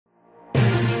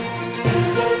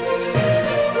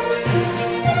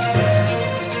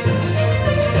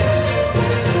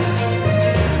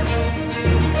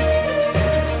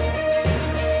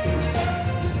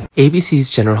ABC's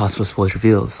General Hospital Spoilers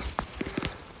reveals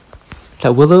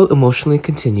that Willow emotionally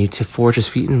continued to forge a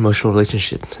sweet and emotional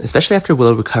relationship, especially after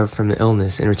Willow recovered from the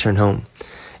illness and returned home.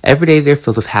 Every day they're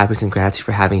filled with happiness and gratitude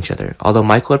for having each other. Although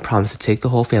Michael had promised to take the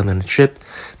whole family on a trip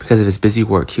because of his busy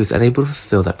work, he was unable to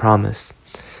fulfill that promise.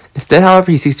 Instead, however,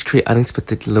 he seeks to create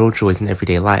unexpected little joys in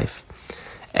everyday life.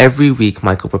 Every week,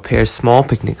 Michael prepares small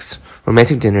picnics,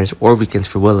 romantic dinners, or weekends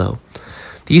for Willow.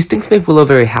 These things make Willow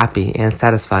very happy and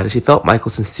satisfied as she felt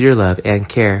Michael's sincere love and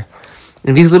care.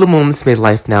 And these little moments made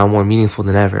life now more meaningful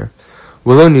than ever.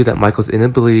 Willow knew that Michael's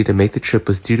inability to make the trip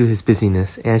was due to his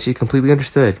busyness, and she completely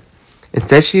understood.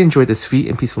 Instead, she enjoyed the sweet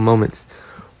and peaceful moments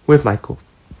with Michael,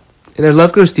 and their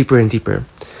love grows deeper and deeper.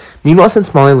 Meanwhile,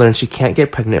 since Molly learns she can't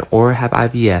get pregnant or have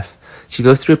IVF, she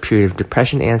goes through a period of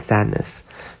depression and sadness,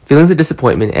 feelings of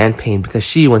disappointment and pain because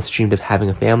she once dreamed of having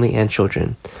a family and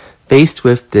children. Faced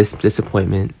with this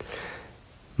disappointment,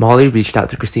 Molly reached out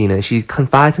to Christina, and she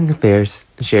confides and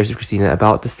shares with Christina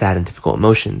about the sad and difficult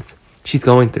emotions she's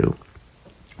going through.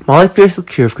 Molly feels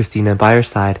secure with Christina by her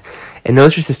side and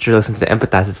knows her sister listens and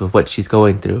empathizes with what she's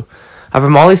going through. However,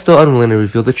 Molly is still unwilling to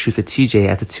reveal the truth to TJ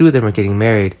as the two of them are getting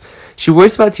married. She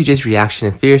worries about TJ's reaction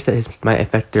and fears that this might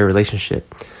affect their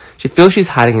relationship. She feels she's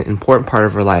hiding an important part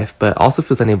of her life, but also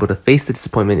feels unable to face the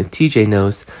disappointment if TJ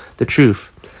knows the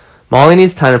truth. Molly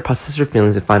needs time to process her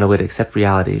feelings and find a way to accept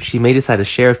reality. She may decide to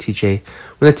share with TJ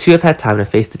when the two have had time to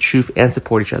face the truth and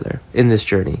support each other in this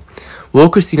journey. Will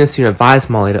Christina soon advise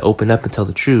Molly to open up and tell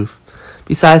the truth?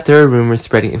 Besides, there are rumors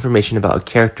spreading information about a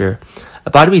character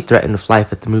about to be threatened with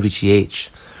life at the movie GH.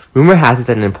 Rumor has it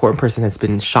that an important person has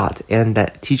been shot and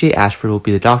that TJ Ashford will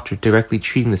be the doctor directly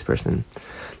treating this person.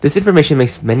 This information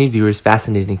makes many viewers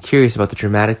fascinated and curious about the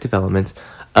dramatic development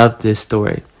of this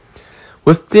story.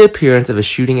 With the appearance of a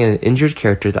shooting and an injured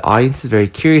character, the audience is very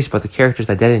curious about the character's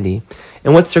identity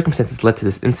and what circumstances led to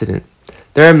this incident.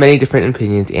 There are many different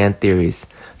opinions and theories.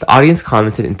 The audience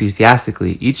commented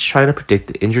enthusiastically, each trying to predict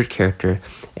the injured character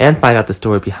and find out the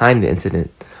story behind the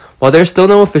incident. While there is still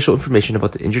no official information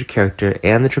about the injured character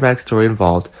and the dramatic story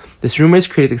involved, this rumor has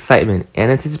created excitement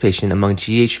and anticipation among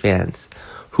GH fans.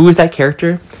 Who is that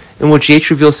character? And will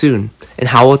GH reveal soon? And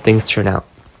how will things turn out?